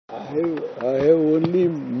I have only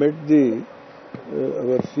met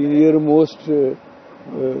our senior most the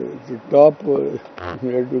top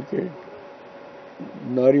advocate,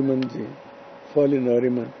 Nariman ji, fallen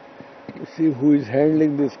Nariman. See who is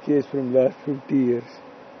handling this case from last 50 years,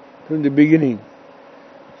 from the beginning.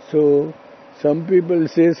 So some people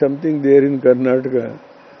say something there in Karnataka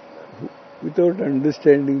without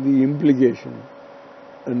understanding the implication.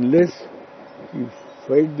 Unless you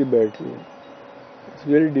fight the battle, it's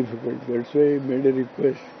very difficult. That's why I made a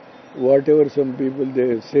request. Whatever some people they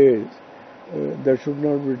have said, that should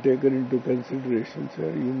not be taken into consideration,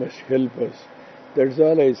 sir. You must help us. That's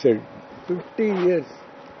all I said. 50 years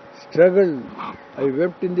struggled. I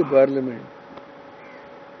wept in the parliament.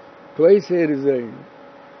 Twice I resigned.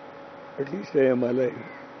 At least I am alive.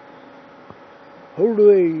 How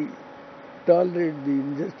do I tolerate the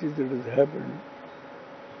injustice that has happened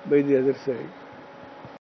by the other side?